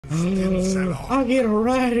I get to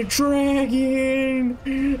ride a dragon.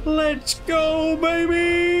 Let's go,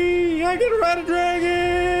 baby. I get to ride a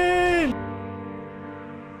dragon.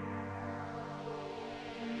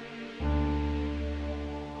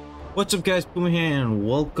 What's up, guys? Puma here, and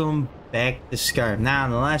welcome back to Skyrim. Now,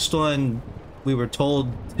 in the last one, we were told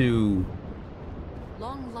to...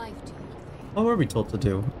 Long life to you. What were we told to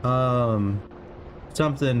do?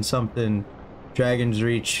 Something. Dragon's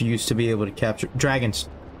Reach used to be able to capture... Dragons.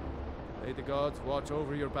 May the gods watch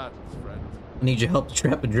over your battles, friend. I need your help to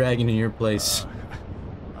trap a dragon in your place.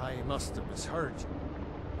 I must have misheard you.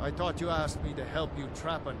 I thought you asked me to help you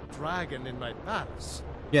trap a dragon in my palace.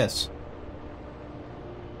 Yes.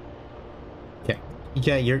 Okay.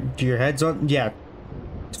 Yeah, your head's on... Yeah.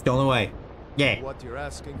 Stolen away. Yeah. What you're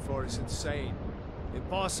asking for is insane.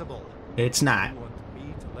 Impossible. It's not. You want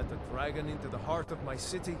me to let a dragon into the heart of my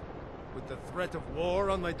city? With the threat of war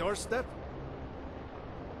on my doorstep?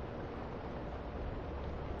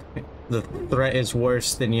 The threat is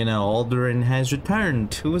worse than, you know, Alduin has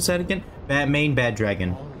returned. Who was that again? Bad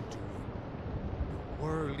dragon. Alduin. The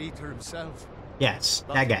world eater himself. Yes,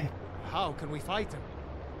 But that guy. how can we fight him?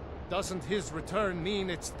 Doesn't his return mean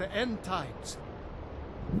it's the end times?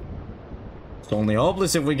 It's only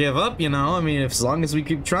hopeless if we give up, you know? I mean, as long as we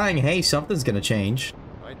keep trying, hey, something's gonna change.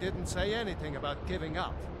 I didn't say anything about giving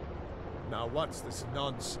up. Now what's this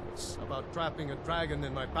nonsense about trapping a dragon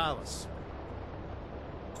in my palace?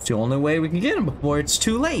 It's the only way we can get him before it's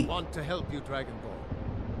too I late. want to help you, Dragonborn.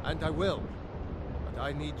 And I will. But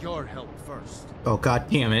I need your help first. Oh, god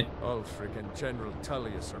damn it. Ulfric and General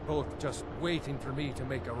Tullius are both just waiting for me to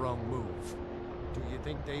make a wrong move. Do you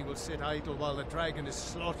think they will sit idle while the dragon is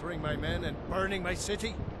slaughtering my men and burning my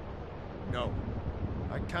city? No.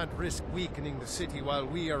 I can't risk weakening the city while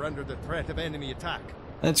we are under the threat of enemy attack.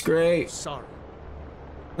 That's great. Sorry.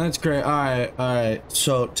 That's great. Alright.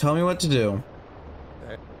 So, tell me what to do.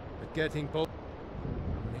 But getting both...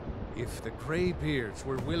 If the Greybeards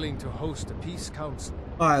were willing to host a peace council...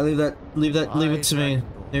 Alright, leave it to me.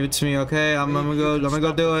 Leave it to me, okay? I'm gonna go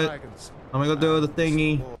do it. I'm gonna go do the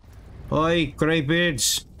thingy. Oi,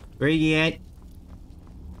 Greybeards. Where you at?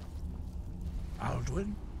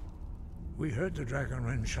 Alduin? We heard the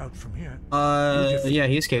Dragonren shout from here. Yeah,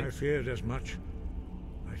 he escaped. I feared as much.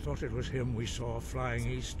 I thought it was him we saw flying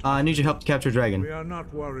east. I need your help to capture a dragon. We are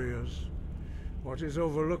not warriors. What is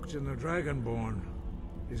overlooked in the Dragonborn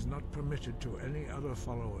is not permitted to any other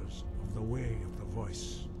followers of the Way of the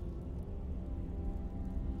Voice.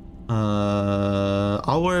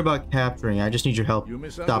 I'll worry about capturing. I just need your help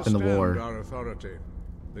stopping the war. Our authority.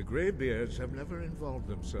 The Greybeards have never involved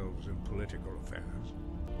themselves in political affairs.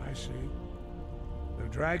 I see. The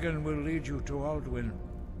dragon will lead you to Alduin,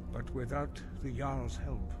 but without the Jarl's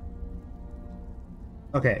help.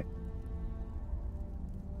 Okay.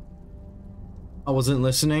 I wasn't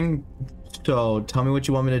listening, so tell me what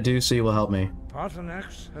you want me to do so you will help me.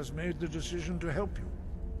 Paarthurnax has made the decision to help you.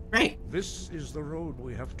 Great. This is the road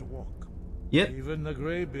we have to walk. Yep. Even the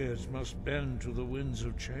Greybeards must bend to the winds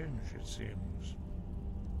of change, it seems.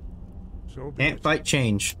 So be Can't it. fight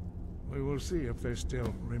change. We will see if they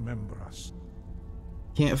still remember us.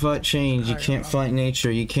 Can't fight change. You can't fight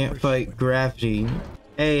nature. You can't fight gravity.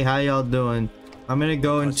 Hey, how y'all doing? I'm gonna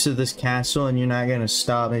go into this castle and you're not gonna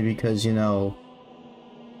stop me because, you know,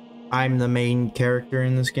 I'm the main character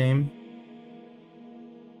in this game.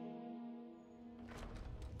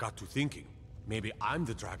 Got to thinking, maybe I'm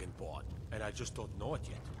the Dragonborn, and I just don't know it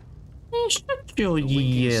yet. Shut your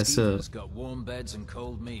yes up. It's got warm beds and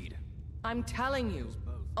cold mead. I'm telling you,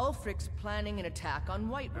 Ulfric's planning an attack on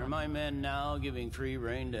Whiterun. Are my men now giving free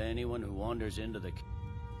rein to anyone who wanders into the...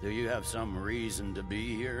 Do you have some reason to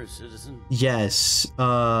be here, citizen? Yes.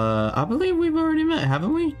 I believe we've already met,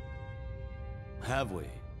 haven't we? Have we?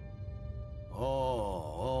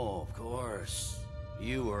 Oh, of course.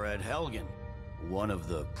 You were at Helgen. One of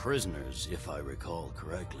the prisoners, if I recall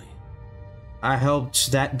correctly. I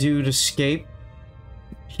helped that dude escape.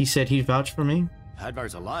 He said he'd vouch for me.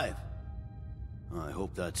 Hadvar's alive. I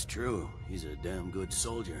hope that's true. He's a damn good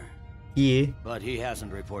soldier. Yeah. But he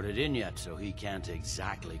hasn't reported in yet, so he can't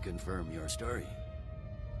exactly confirm your story.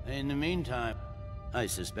 In the meantime, I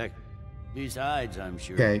suspect... Besides, I'm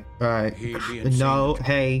sure... Okay, alright. he'd be No, insane.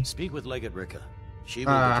 hey. Speak with Legate Ricka. She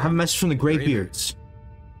will I have a message from the Greybeards.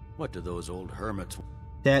 What do those old hermits...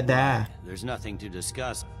 That. There's nothing to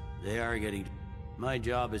discuss. They are getting... My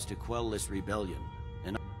job is to quell this rebellion,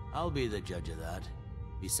 and I'll be the judge of that.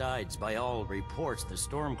 Besides, by all reports, the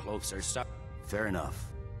Stormcloaks are stuck. Fair enough.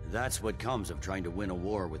 That's what comes of trying to win a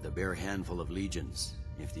war with a bare handful of legions.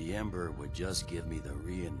 If the Emperor would just give me the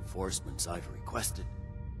reinforcements I've requested.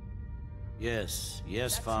 Yes,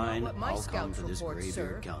 That's fine. not what my I'll come scouts to this report, Greybeard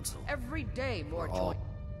sir. Council. Every day more all- join.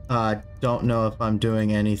 I don't know if I'm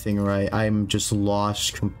doing anything right. I'm just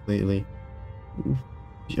lost completely.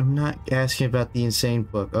 I'm not asking about the insane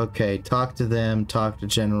book. Okay, talk to them, talk to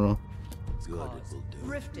General. Good, it will do.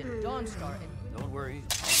 Riften, Dawnstar, and Don't worry,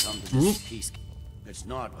 I'll come to this peace. It's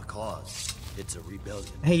not a cause. It's a rebellion.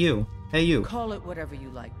 Hey you. Hey you. call it whatever you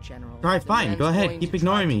like, General. Alright, The fine. man's Go ahead. going Keep to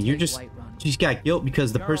ignoring try me. to You take just Whiterun. got guilt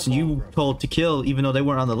because the person you told to kill, even though they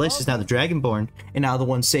weren't on the list, is now the Dragonborn, and now the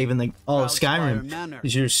one saving all of Skyrim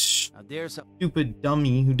is your stupid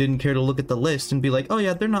dummy who didn't care to look at the list and be like, oh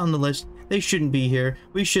yeah, they're not on the list. They shouldn't be here.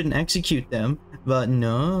 We shouldn't execute them. But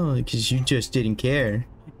no, because you just didn't care.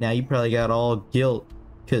 Now you probably got all guilt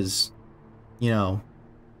because, you know,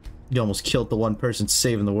 you almost killed the one person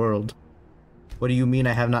saving the world. What do you mean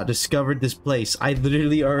I have not discovered this place? I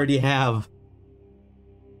literally already have.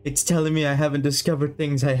 It's telling me I haven't discovered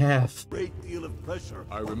things I have. Great deal of pressure.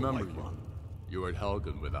 I remember you. You were at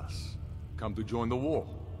Helgen with us. Come to join the war.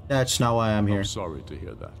 That's not why I'm here. I'm sorry to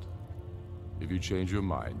hear that. If you change your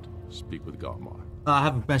mind, speak with Galmar. I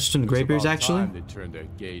have a message from the Greybeards, actually. They turned their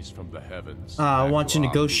gaze from the heavens. I want to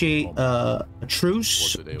negotiate a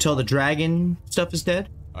truce until the dragon stuff is dead.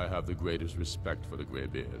 I have the greatest respect for the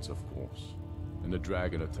Greybeards, of course. And the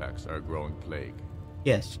dragon attacks are a growing plague.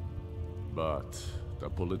 Yes. But the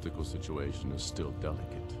political situation is still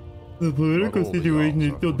delicate. The political situation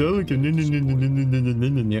is still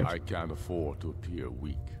delicate. I can't afford to appear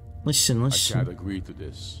weak. Listen. I can't agree to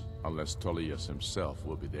this unless Tullius himself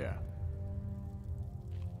will be there.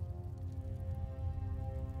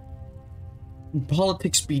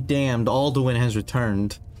 Politics be damned, Alduin has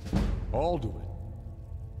returned. Alduin?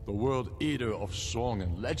 The world eater of song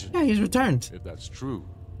and legend? Yeah, he's returned. If that's true,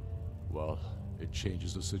 well, it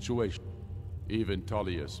changes the situation. Even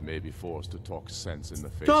Tullius may be forced to talk sense in the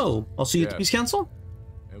face. Go! I'll see you at the Peace Council?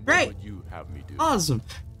 And Great! what would you have me do? Awesome!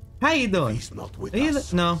 How you doing? He's not with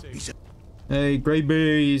us. No. Hey,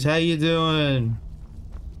 Greybeards, how you doing?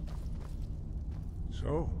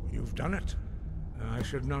 So, you've done it. I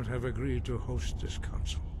should not have agreed to host this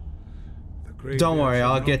council. Don't worry,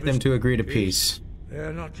 I'll get them to agree to peace.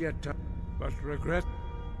 They're not yet done, but regret.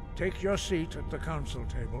 Take your seat at the council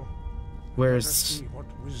table. Let us see what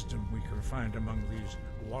wisdom we can find among these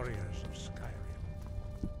warriors of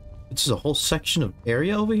Skyrim. This is a whole section of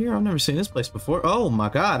area over here? I've never seen this place before. Oh my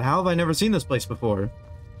god, how have I never seen this place before?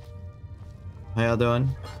 How y'all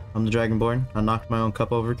doing? I'm the Dragonborn. I knocked my own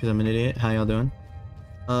cup over because I'm an idiot. How y'all doing?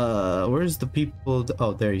 Where's the people?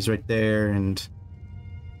 Oh, there, he's right there, and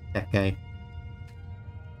that guy.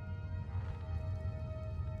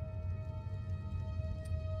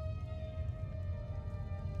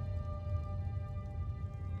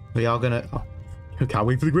 Are y'all gonna... Oh, I can't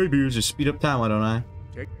wait for the Greybeards. Just speed up time, why don't I?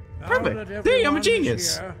 Perfect! Hey, I'm a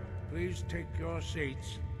genius! Here, please take your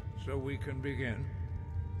seats so we can begin.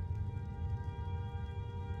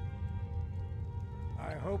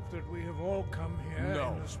 I hope that we have all come here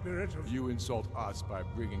in the spirit of... You insult us by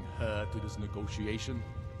bringing her to this negotiation?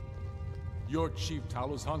 You're Chief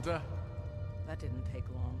Talos Hunter? That didn't take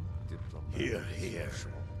long. Here.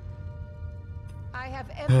 I have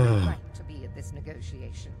every right to be at this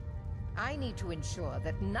negotiation. I need to ensure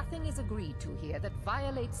that nothing is agreed to here that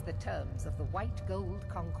violates the terms of the White Gold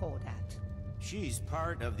Concordat. She's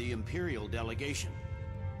part of the Imperial delegation.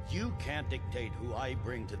 You can't dictate who I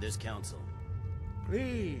bring to this council.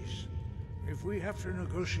 Please, if we have to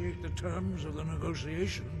negotiate the terms of the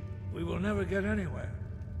negotiation, we will never get anywhere.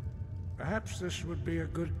 Perhaps this would be a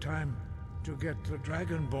good time to get the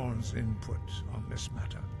Dragonborn's input on this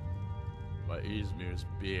matter. By Izmir's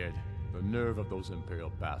beard, the nerve of those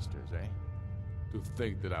Imperial bastards, eh? To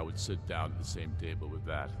think that I would sit down at the same table with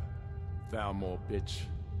that Thalmor bitch.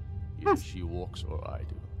 Either she walks or I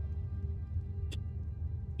do.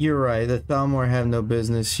 You're right, the Thalmor have no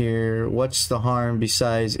business here. What's the harm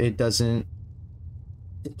besides it doesn't...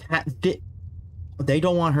 They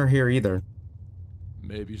don't want her here either.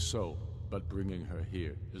 Maybe so, but bringing her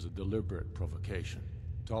here is a deliberate provocation.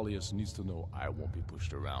 Tullius needs to know I won't be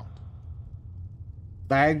pushed around.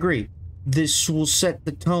 I agree. This will set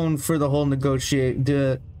the tone for the whole negotiate.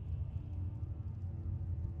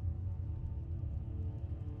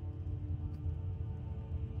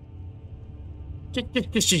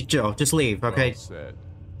 Just leave, okay? Well said.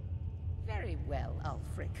 Very well,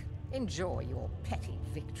 Ulfric. Enjoy your petty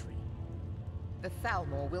victory. The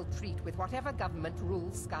Thalmor will treat with whatever government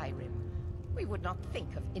rules Skyrim. We would not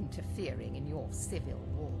think of interfering in your civil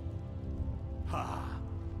war. Ha!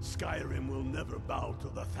 Skyrim will never bow to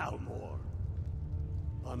the Thalmor.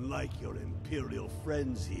 Unlike your Imperial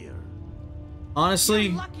friends here, Honestly,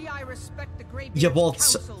 You're lucky I respect the Greybeard's you both.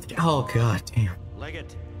 counsel. Oh god damn.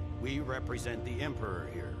 Legate, we represent the Emperor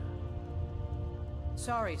here.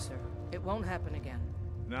 Sorry, sir. It won't happen again.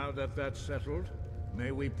 Now that that's settled,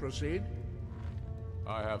 may we proceed?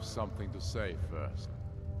 I have something to say first.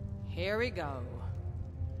 Here we go.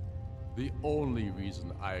 The only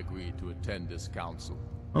reason I agreed to attend this council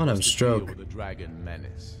I'm gonna have a was to stroke. deal with the dragon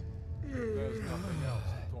menace. There's nothing else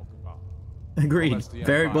to talk about. Agreed. Unless the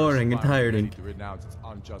Very Empire boring is and finally tiring. ready to renounce its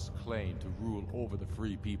unjust claim to rule over the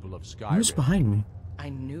free people of Skyrim. Who's behind me? I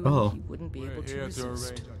knew Oh. he wouldn't be able We're to here to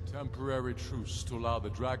resist. arrange a temporary truce to allow the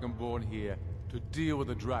Dragonborn here to deal with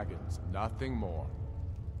the dragons, nothing more.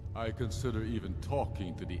 I consider even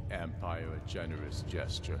talking to the Empire a generous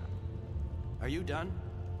gesture. Are you done?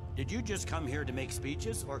 Did you just come here to make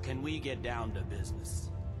speeches, or can we get down to business?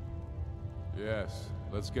 Yes,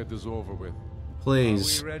 let's get this over with.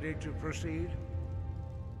 Please. Are we ready to proceed?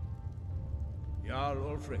 Jarl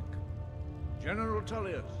Ulfric, General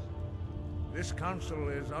Tullius, this council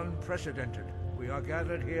is unprecedented. We are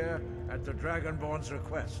gathered here at the Dragonborn's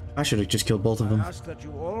request. I should have just killed both of them. I ask that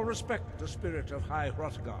you all respect the spirit of High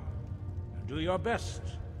Hrothgar, and do your best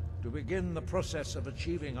to begin the process of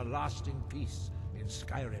achieving a lasting peace in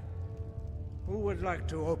Skyrim. Who would like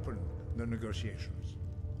to open the negotiations?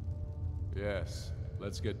 Yes,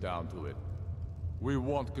 let's get down to it. We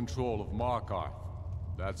want control of Markarth.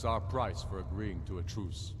 That's our price for agreeing to a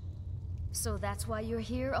truce. So that's why you're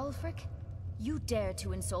here, Ulfric? You dare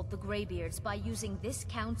to insult the Greybeards by using this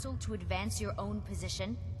council to advance your own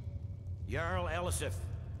position? Jarl Elisif.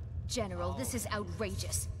 General, this is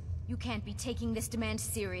outrageous. You can't be taking this demand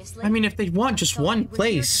seriously. I mean, if they want just one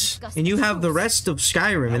place, and you have the rest of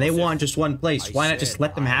Skyrim, and they want just one place, why not just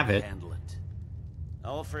let them have it?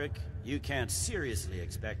 Ulfric, you can't seriously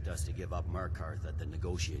expect us to give up Markarth at the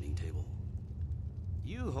negotiating table.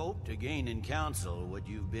 You hope to gain in council what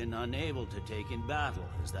you've been unable to take in battle,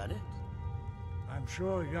 is that it? I'm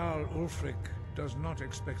sure Jarl Ulfric does not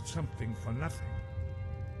expect something for nothing.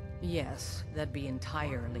 Yes, that'd be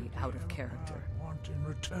entirely out of character. Want in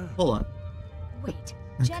return. Hold on. Wait,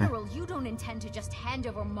 General, you don't intend to just hand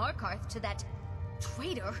over Markarth to that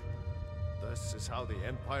traitor? This is how the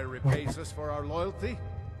Empire repays us for our loyalty?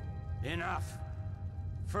 Enough.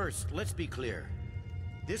 First, let's be clear.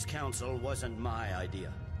 This council wasn't my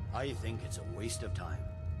idea. I think it's a waste of time.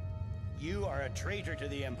 You are a traitor to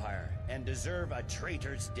the Empire, and deserve a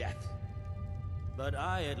traitor's death. But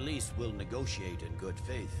I at least will negotiate in good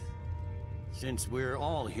faith. Since we're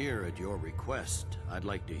all here at your request, I'd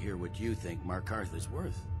like to hear what you think Markarth is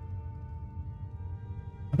worth.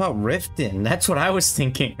 About Riften? That's what I was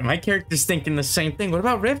thinking. My character's thinking the same thing. What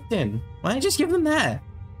about Riften? Why not just give them that?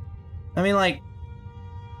 I mean, like...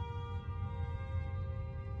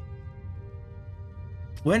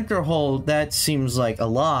 Winterhold, that seems like a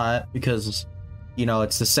lot, because, you know,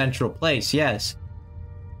 it's the central place, yes.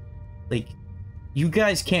 Like, you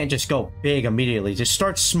guys can't just go big immediately. Just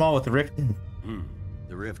start small with Riften.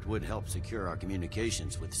 The rift would help secure our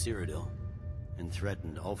communications with Cyrodiil, and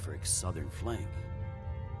threatened Ulfric's southern flank.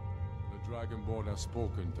 The Dragonborn has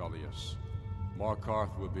spoken, Tullius.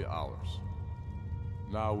 Markarth will be ours.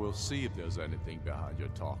 Now we'll see if there's anything behind your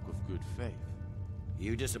talk of good faith.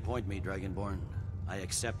 You disappoint me, Dragonborn. I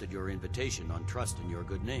accepted your invitation on trust in your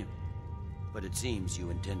good name. But it seems you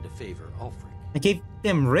intend to favor Ulfric. I gave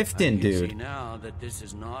them Riften, I dude. see now that this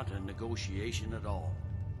is not a negotiation at all.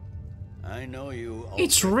 I know you, Ulfric.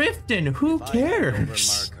 It's Riften, who If I hand over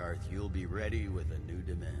cares? Markarth, you'll be ready with a new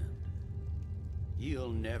demand.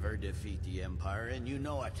 You'll never defeat the Empire, and you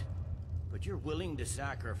know it. But you're willing to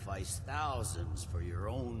sacrifice thousands for your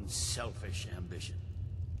own selfish ambition.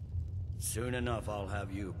 Soon enough, I'll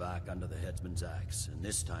have you back under the headsman's axe, and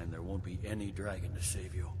this time there won't be any dragon to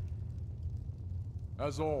save you.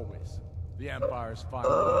 As always, the Empire's final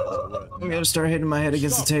words are worth I'm gonna start hitting my head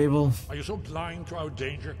against the table. Are you so blind to our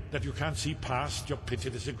danger that you can't see past your petty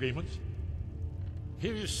disagreements?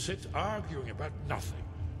 Here you sit arguing about nothing,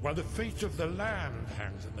 while the fate of the land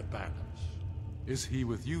hangs in the balance. Is he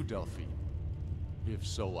with you, Delphine? If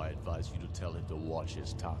so, I advise you to tell him to watch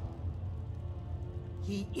his tongue.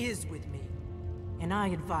 He is with me, and I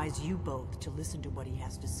advise you both to listen to what he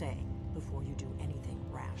has to say before you do anything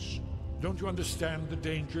rash. Don't you understand the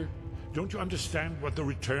danger? Don't you understand what the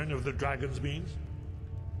return of the dragons means?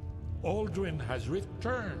 Aldrin has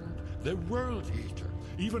returned, the World Eater.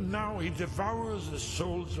 Even now he devours the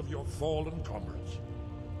souls of your fallen comrades.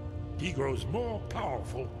 He grows more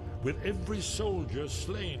powerful with every soldier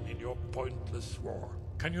slain in your pointless war.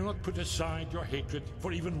 Can you not put aside your hatred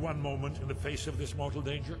for even one moment in the face of this mortal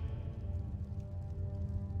danger?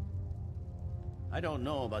 I don't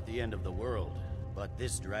know about the end of the world, but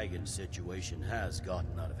this dragon situation has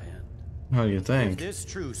gotten out of hand. How do you If think? this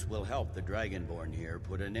truce will help the Dragonborn here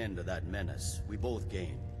put an end to that menace, we both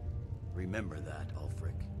gain. Remember that,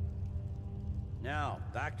 Ulfric. Now,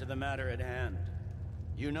 back to the matter at hand.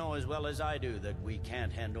 You know as well as I do that we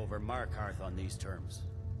can't hand over Markarth on these terms.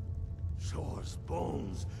 Show us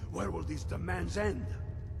bones. Where will these demands end?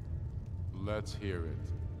 Let's hear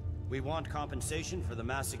it. We want compensation for the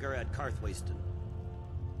massacre at Karthwasten.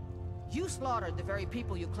 You slaughtered the very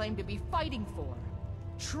people you claim to be fighting for.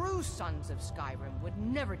 True sons of Skyrim would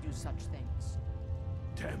never do such things.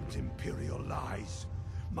 Damned Imperial lies.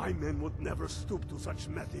 My men would never stoop to such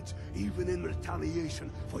methods, even in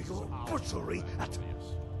retaliation for your butchery at...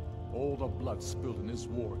 All the blood spilled in this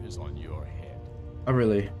war is on your head. I'm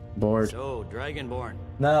really bored. So, Dragonborn.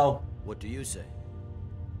 No. What do you say?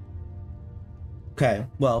 Okay,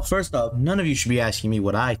 well, first off, none of you should be asking me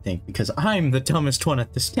what I think, because I'm the dumbest one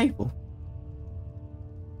at this table.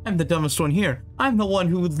 I'm the dumbest one here. I'm the one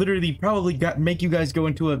who would literally probably make you guys go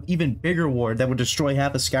into an even bigger war that would destroy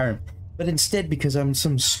half of Skyrim. But instead, because I'm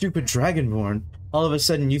some stupid Dragonborn, all of a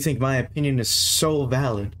sudden you think my opinion is so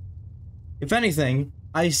valid. If anything,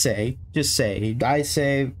 I say,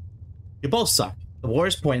 you both suck. The war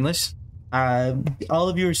is pointless. All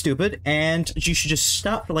of you are stupid, and you should just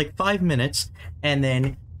stop for like 5 minutes, and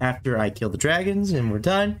then after I kill the dragons and we're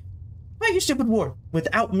done, fight your stupid war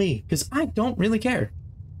without me, because I don't really care.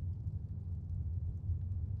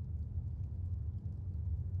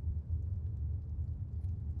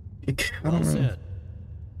 Well said.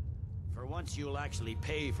 For once you'll actually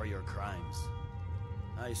pay for your crimes.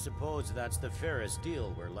 I suppose that's the fairest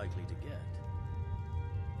deal we're likely to get.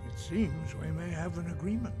 It seems we may have an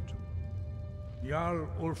agreement. Jarl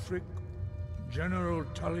Ulfric, General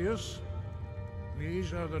Tullius,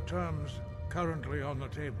 these are the terms currently on the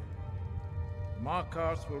table.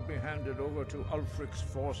 Markarth will be handed over to Ulfric's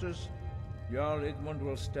forces, Jarl Igmund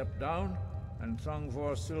will step down, and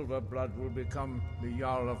Thongvor Silverblood will become the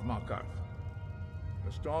Jarl of Markarth.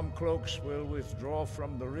 The Stormcloaks will withdraw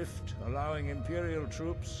from the Rift, allowing Imperial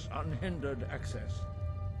troops unhindered access.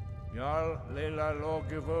 Jarl Leila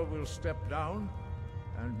Lawgiver will step down,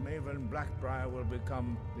 and Maven Blackbriar will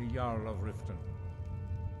become the Jarl of Riften.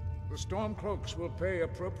 The Stormcloaks will pay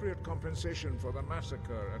appropriate compensation for the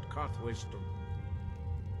massacre at Karthwasten.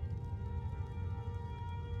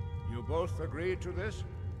 You both agree to this?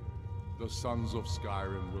 The Sons of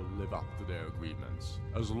Skyrim will live up to their agreements,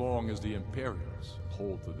 as long as the Imperials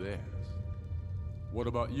hold to theirs. What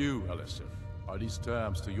about you, Elisif? Are these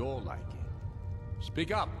terms to your liking?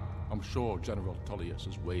 Speak up! I'm sure General Tullius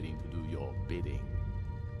is waiting to do your bidding.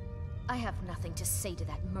 I have nothing to say to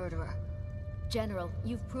that murderer. General,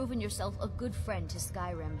 you've proven yourself a good friend to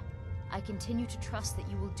Skyrim. I continue to trust that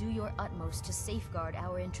you will do your utmost to safeguard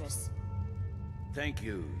our interests. Thank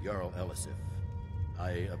you, Jarl Elisif.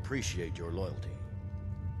 I appreciate your loyalty.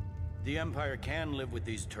 The Empire can live with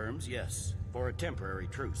these terms, yes, for a temporary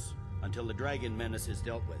truce, until the dragon menace is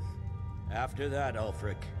dealt with. After that,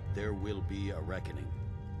 Ulfric, there will be a reckoning.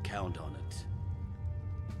 Count on it.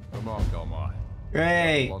 Come on, Galmar.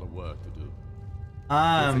 Great. A lot of work to do.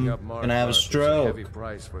 I'm gonna have a stroke. Heavy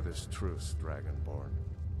price for this truce, Dragonborn.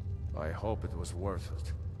 I hope it was worth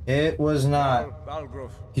it. It was not,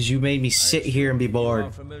 because you made me sit here and be bored. You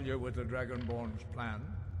are familiar with the Dragonborn's plan?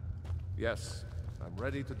 Yes, I'm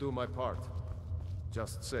ready to do my part.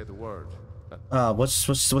 Just say the word.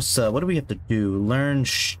 What do we have to do? Learn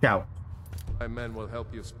shout. My men will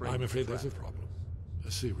help you spring. I'm afraid there's a problem.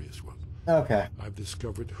 A serious one. Okay. I've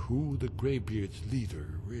discovered who the Greybeard's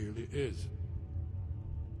leader really is.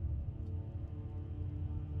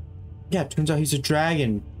 Yeah, turns out he's a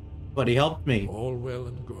dragon, but he helped me. All well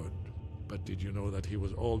and good, but did you know that he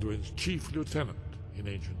was Alduin's chief lieutenant in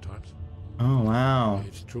ancient times? Oh, wow.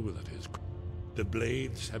 It's true that the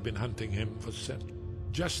Blades have been hunting him for centuries.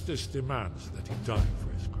 Justice demands that he die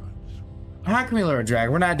for his crimes. How can we lure a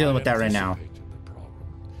dragon? We're not dealing with that right now. The problem.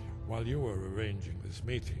 While you were arranging this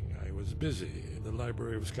meeting, I was busy in the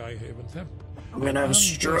library of Skyhaven Temple. I'm gonna have a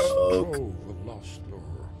stroke. Trove of lost lore.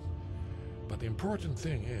 But the important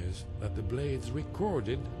thing is that the Blades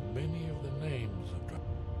recorded many of the names of dragons.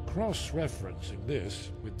 Cross-referencing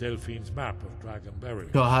this with Delphine's map of dragon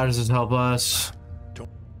burials. So how does this help us?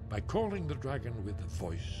 By calling the dragon with a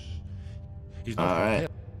voice. He's not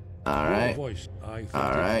Alright. Voice. I think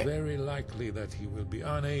it's very likely that he will be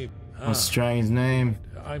unable. What's the dragon's name?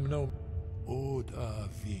 I'm no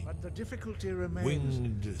Odavin. But the difficulty remains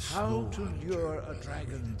Winged how to lure a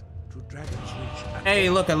dragon to Dragon's Reach. Hey,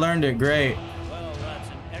 look, I learned it. Great. Well, that's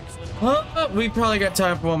an We probably got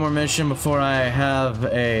time for one more mission before I have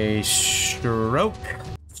a stroke.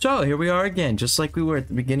 So here we are again, just like we were at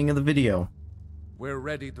the beginning of the video. We're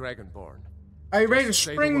ready, Dragonborn. Are you ready to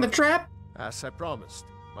spring the trap? As I promised.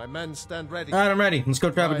 My men stand ready. Alright, I'm ready. Let's go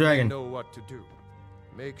trap a dragon. I know what to do.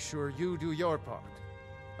 Make sure you do your part.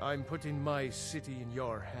 I'm putting my city in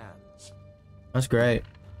your hands. That's great.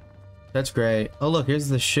 That's great. Oh look, here's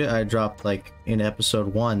the shit I dropped like in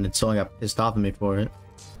episode 1 that someone got pissed off at me for it.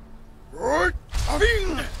 You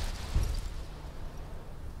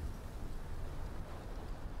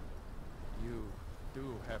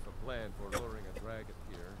do have a plan for luring a dragon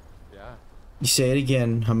here, yeah? You say it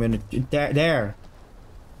again. I'm gonna there.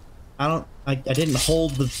 I didn't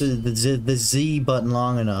hold the Z button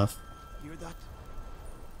long enough. Hear that?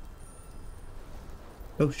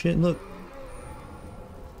 Oh shit! Look.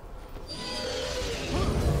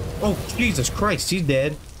 Oh Jesus Christ! He's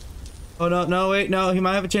dead. Oh no! No wait! No, he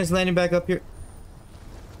might have a chance of landing back up here.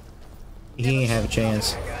 He ain't have a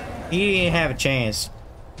chance. He ain't have a chance.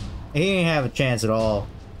 He ain't have a chance at all.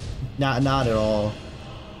 Not at all.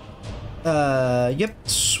 Yep,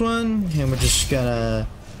 this one, and we're just gonna.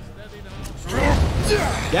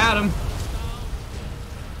 Got him.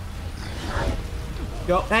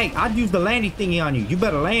 Yo, hey, I'd use the landing thingy on you. You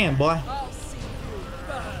better land, boy.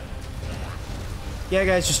 Yeah,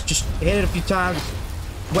 guys, just hit it a few times,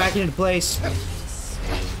 whack it into place.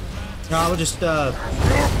 No, we'll just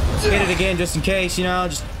hit it again just in case, you know.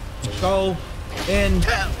 Just go in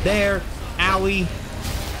there, owie.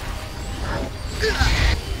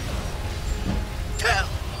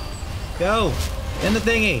 Go in the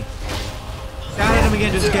thingy. Gotta hit him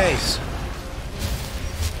again just in case.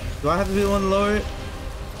 Do I have to be the one to lower it?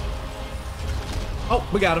 Oh,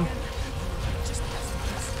 we got him.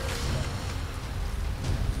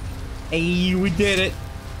 Hey, we did it.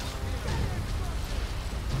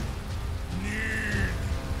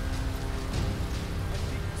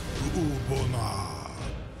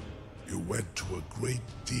 You went to a great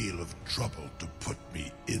deal of trouble to put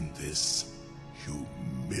me in this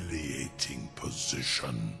humiliating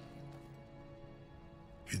position.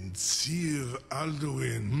 In Sir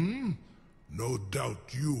Alduin, no doubt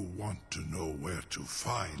you want to know where to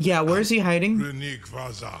find. Yeah, where's he hiding? Renik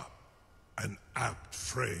Vaza, an apt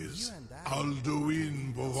phrase.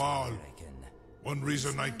 Alduin Boval. One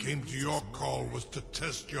reason I came to your call was to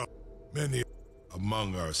test your many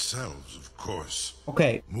among ourselves, of course.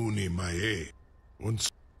 Okay. Muni Mae. Once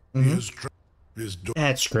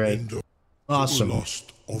that's great. Awesome.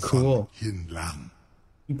 Cool.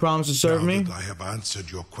 You promise to serve me? Now that I have answered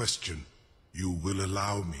your question, you will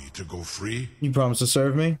allow me to go free? You promise to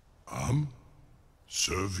serve me?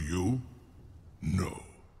 Serve you? No.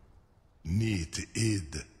 Need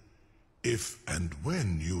id. If and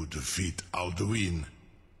when you defeat Alduin,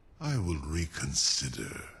 I will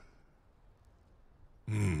reconsider.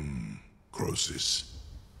 Croesus.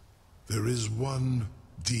 There is one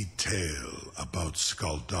detail about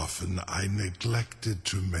Skaldafn I neglected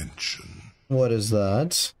to mention. What is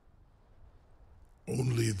that?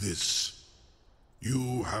 Only this.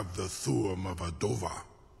 You have the Thuum of Adova,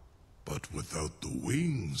 but without the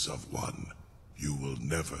wings of one, you will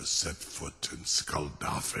never set foot in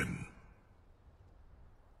Skaldafn.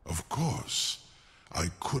 Of course, I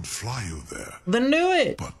could fly you there. Then do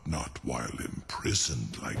it! But not while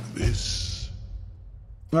imprisoned like this.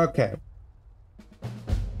 Okay.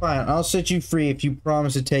 Fine, I'll set you free if you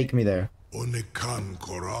promise to take me there. Onikan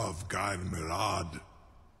Korav Gair Mirad.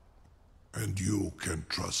 And you can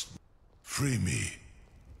trust me. Free me.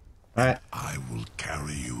 Alright. I will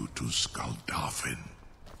carry you to Skaldafn.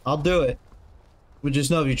 I'll do it. But just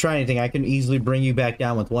know if you try anything, I can easily bring you back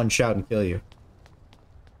down with one shot and kill you.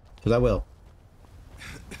 Because I will.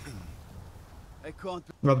 I can't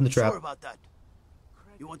Rubbing the trap. Sure about that.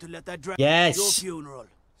 You want to let that drag yes. Your funeral.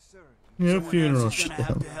 Your Someone funeral. else is gonna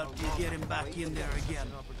have to help you get him back in there again.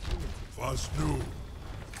 Was nu?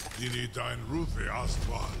 Dini dein Rufe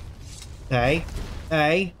Astval. Hey.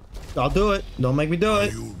 Hey. I'll do it. Don't make me do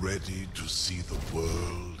it. Are you ready to see the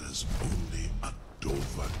world as only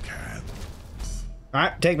Adova can?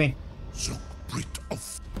 Alright, take me. Zukbrit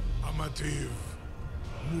of Amativ.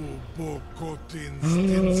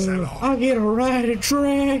 I get to ride a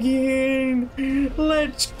dragon!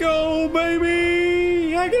 Let's go,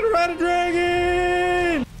 baby! I get to ride a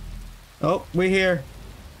dragon! Oh, we're here.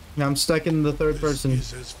 I'm stuck in the third person.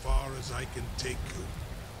 This is as far as I can take you.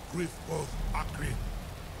 Griffboth Akrin.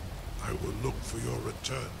 I will look for your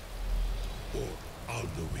return. Or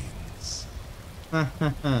Alduin's.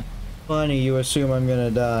 Funny, you assume I'm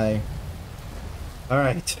gonna die.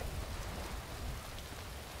 Alright.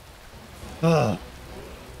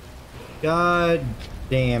 God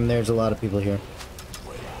damn, there's a lot of people here.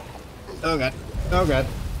 Oh god. Oh god.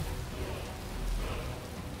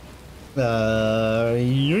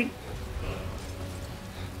 Yoink.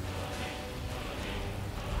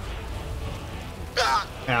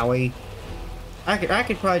 Owie. I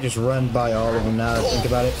could probably just run by all of them now that I think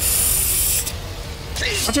about it.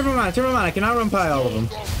 Oh, never mind, I cannot run by all of them.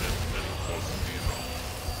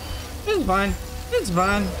 This is fine. This is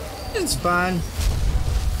fine. This is fine.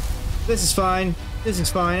 This is fine. This is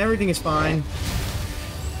fine. Everything is fine.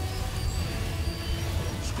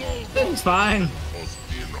 This is fine.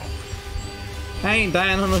 I ain't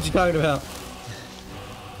dying. I don't know what you're talking about.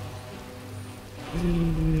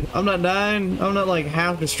 I'm not dying. I'm not like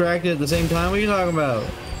half distracted at the same time. What are you talking about?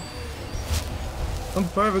 I'm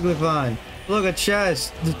perfectly fine. Look, a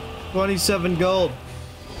chest. 27 gold.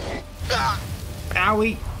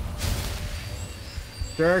 Owie.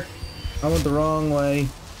 Jerk. I went the wrong way.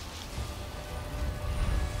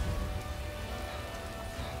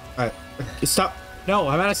 Alright. Stop. No,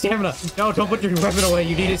 I'm out of stamina. No, don't put your weapon away.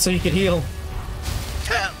 You need it so you can heal.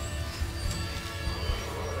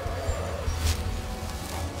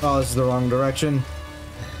 Oh, this is the wrong direction.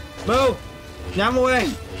 Move! Now I'm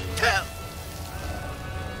away!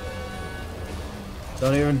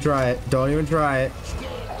 Don't even try it. Don't even try it.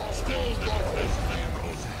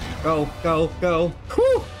 Go, go, go.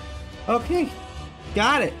 Whew! Okay.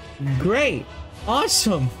 Got it. Great.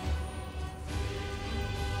 Awesome.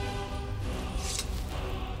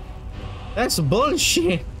 That's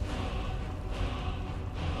bullshit.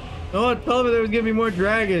 No one told me there was gonna be more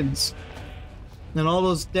dragons. And all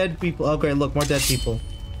those dead people. Okay, look, more dead people.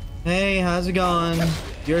 Hey, how's it going?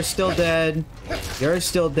 You're still dead. You're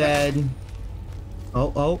still dead.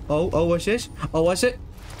 Oh, what's this? Oh, what's it?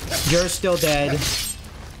 You're still dead.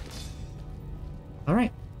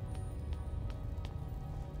 Alright.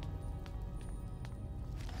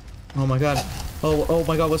 Oh my god. Oh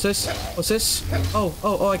my god, what's this? What's this?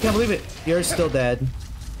 Oh, I can't believe it. You're still dead.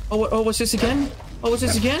 Oh, what's this again? Oh, what's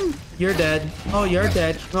this again? You're dead. Oh, you're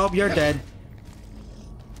dead. Oh, you're dead.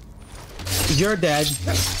 You're dead.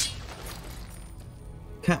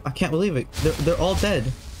 I can't believe it. They're all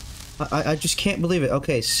dead. I just can't believe it.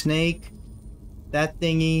 Okay, snake. That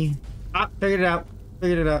thingy. Figured it out.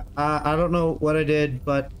 Figured it out. I don't know what I did,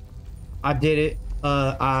 but I did it.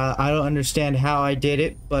 I don't understand how I did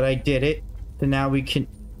it, but I did it. So now we can...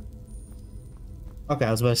 Okay,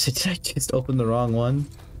 I was about to say, did I just open the wrong one?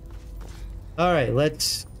 Alright,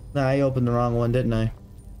 let's... Nah, I opened the wrong one, didn't I?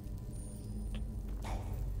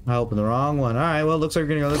 I opened the wrong one. Alright, well, looks like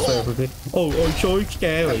we're gonna go this way quickly. Oh, so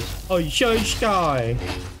scary. Oh, so scary.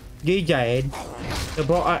 You dead. They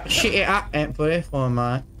brought shit it up for this one,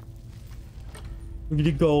 mate. Look at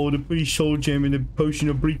the gold, the pretty soul gem, and the potion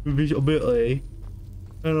of brief invisibility.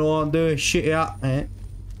 I don't know what I'm doing, shit it up, mate.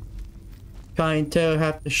 Can't tell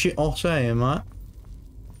half the shit I'm saying, mate.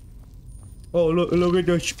 Oh, look at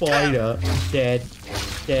the spider. Dead.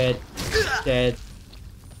 Dead. Dead.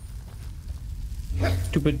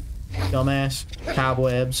 Stupid dumbass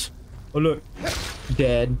cobwebs. Oh look,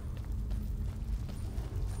 dead.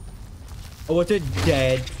 Oh, what's it?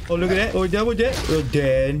 Dead. Oh, look at that. Oh, that was dead. Oh,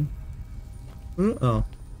 dead. Oh,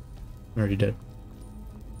 already dead.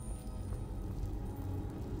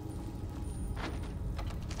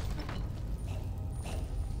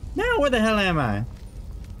 Now where the hell am I?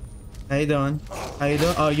 How you doing? How you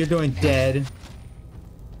doing? Oh, you're doing dead.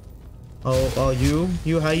 Oh,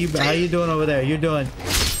 you, how you doing over there? You're doing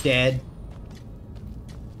dead.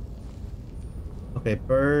 Okay,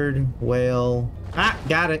 bird, whale.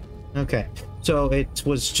 Got it. Okay, so it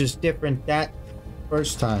was just different that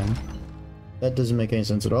first time. That doesn't make any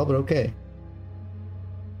sense at all, but okay.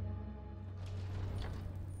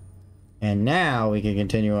 And now we can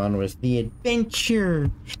continue on with the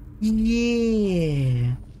adventure.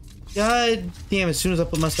 Yeah. God damn, as soon as I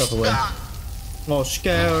put my stuff away. Oh,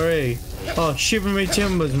 scary. Oh, shiver me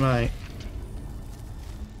timbers, mate.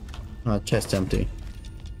 Oh, chest empty.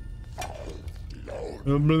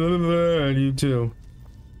 You too.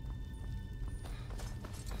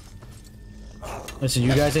 Listen,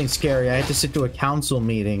 you guys ain't scary. I had to sit through a council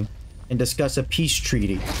meeting and discuss a peace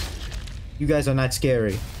treaty. You guys are not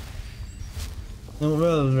scary. No, it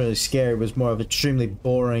wasn't really scary. It was more of extremely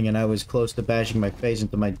boring, and I was close to bashing my face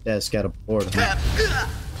into my desk out of boredom.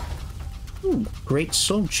 Ooh, great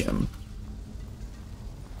soul gem.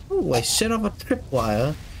 Ooh, I set off a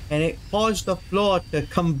tripwire, and it caused the floor to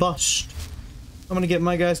combust. I'm gonna get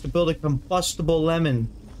my guys to build a combustible lemon.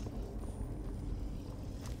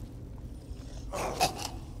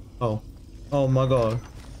 Oh. Oh my god.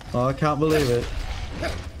 Oh, I can't believe it.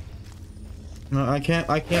 No, I can't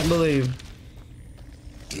believe.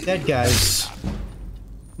 Dead guys.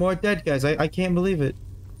 More dead guys. I can't believe it.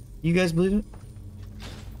 You guys believe it?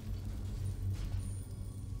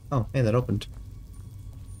 Oh, hey, that opened.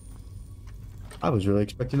 I was really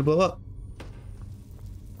expecting to blow up.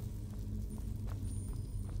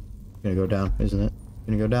 Gonna go down, isn't it?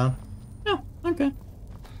 Gonna go down? No, okay.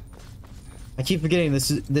 I keep forgetting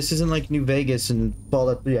this isn't like New Vegas and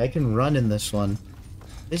Fallout 3. I can run in this one.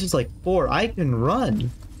 This is like 4. I can run.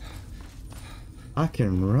 I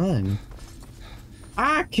can run.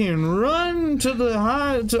 I can run to the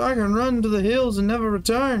I can run to the hills and never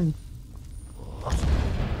return.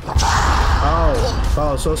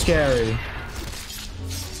 Oh, so scary.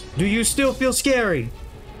 Do you still feel scary?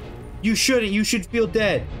 You shouldn't. You should feel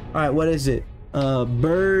dead. All right, what is it?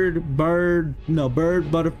 Bird,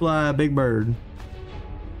 butterfly, big bird.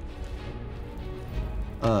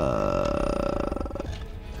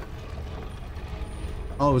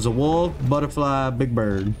 Oh, it was a wolf, butterfly, big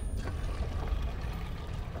bird.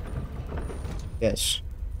 Yes.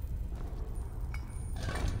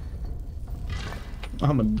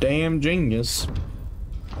 I'm a damn genius.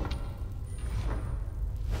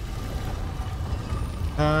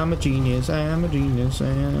 I'm a genius, I'm a genius,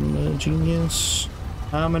 I'm a genius.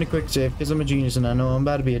 I'm gonna quick save because I'm a genius and I know I'm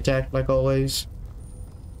about to be attacked like always.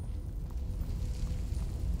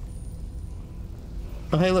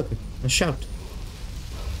 Oh, hey, look, a shout.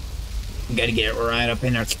 You gotta get it right up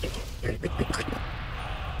in there.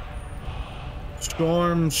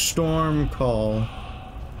 Storm call.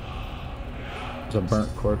 There's a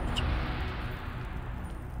burnt corpse.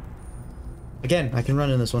 Again, I can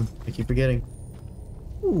run in this one. I keep forgetting.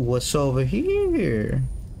 Ooh, what's over here?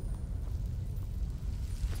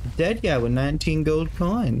 Dead guy with 19 gold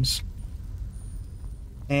coins.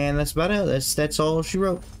 And that's about it. That's all she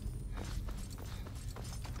wrote.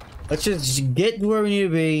 Let's just get to where we need to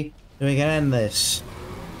be, and we can end this.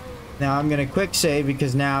 Now I'm gonna quick save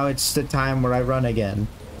because now it's the time where I run again.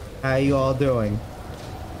 How you all doing?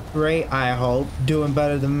 Great, I hope. Doing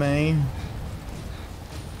better than me.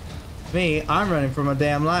 Me, I'm running for my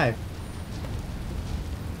damn life.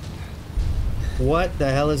 What the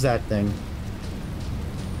hell is that thing?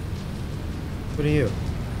 What are you?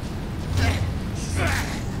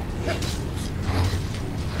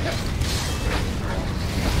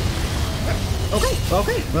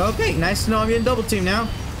 Okay. Nice to know I'm getting double teamed now.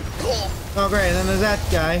 Oh great, and then there's that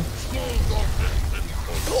guy.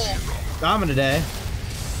 I'm gonna die.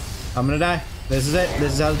 I'm gonna die. This is it.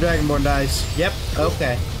 This is how the Dragonborn dies. Yep,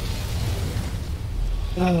 okay.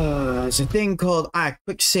 There's a thing called I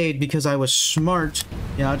quick saved because I was smart.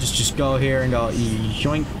 You know, just go here and go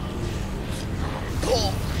yoink.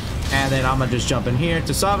 And then I'm gonna just jump in here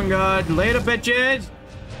to SOVNGARDE. Later, bitches!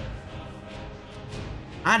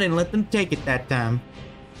 I didn't let them take it that time.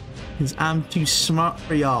 Because I'm too smart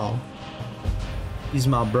for y'all. Use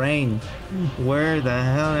my brain. Where the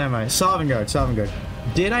hell am I? SOVNGARDE.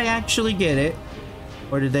 Did I actually get it?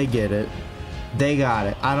 Or did they get it? They got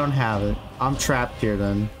it. I don't have it. I'm trapped here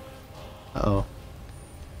then. Uh-oh.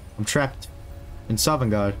 I'm trapped in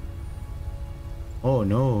SOVNGARDE. Oh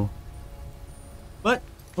no. But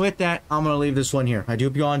with that, I'm gonna leave this one here. I do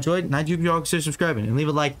hope you all enjoyed, and I do hope you all consider subscribing and leave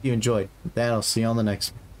a like if you enjoyed. With that, I'll see you on the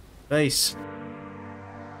next one. Peace.